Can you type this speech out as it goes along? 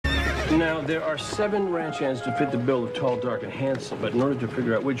Now, there are 7 ranch hands to fit the bill of tall, dark, and handsome, but in order to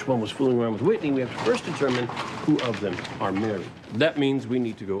figure out which one was fooling around with Whitney, we have to first determine who of them are married. That means we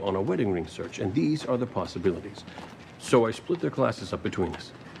need to go on a wedding ring search, and these are the possibilities. So I split their classes up between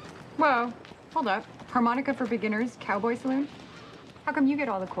us. Whoa, hold up. Harmonica for beginners, cowboy saloon? How come you get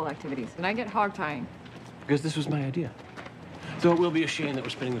all the cool activities and I get hog tying? Because this was my idea. Though it will be a shame that we're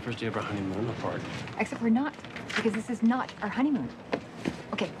spending the first day of our honeymoon apart. Except we're not, because this is not our honeymoon.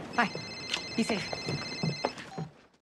 Okay, bye. Be safe.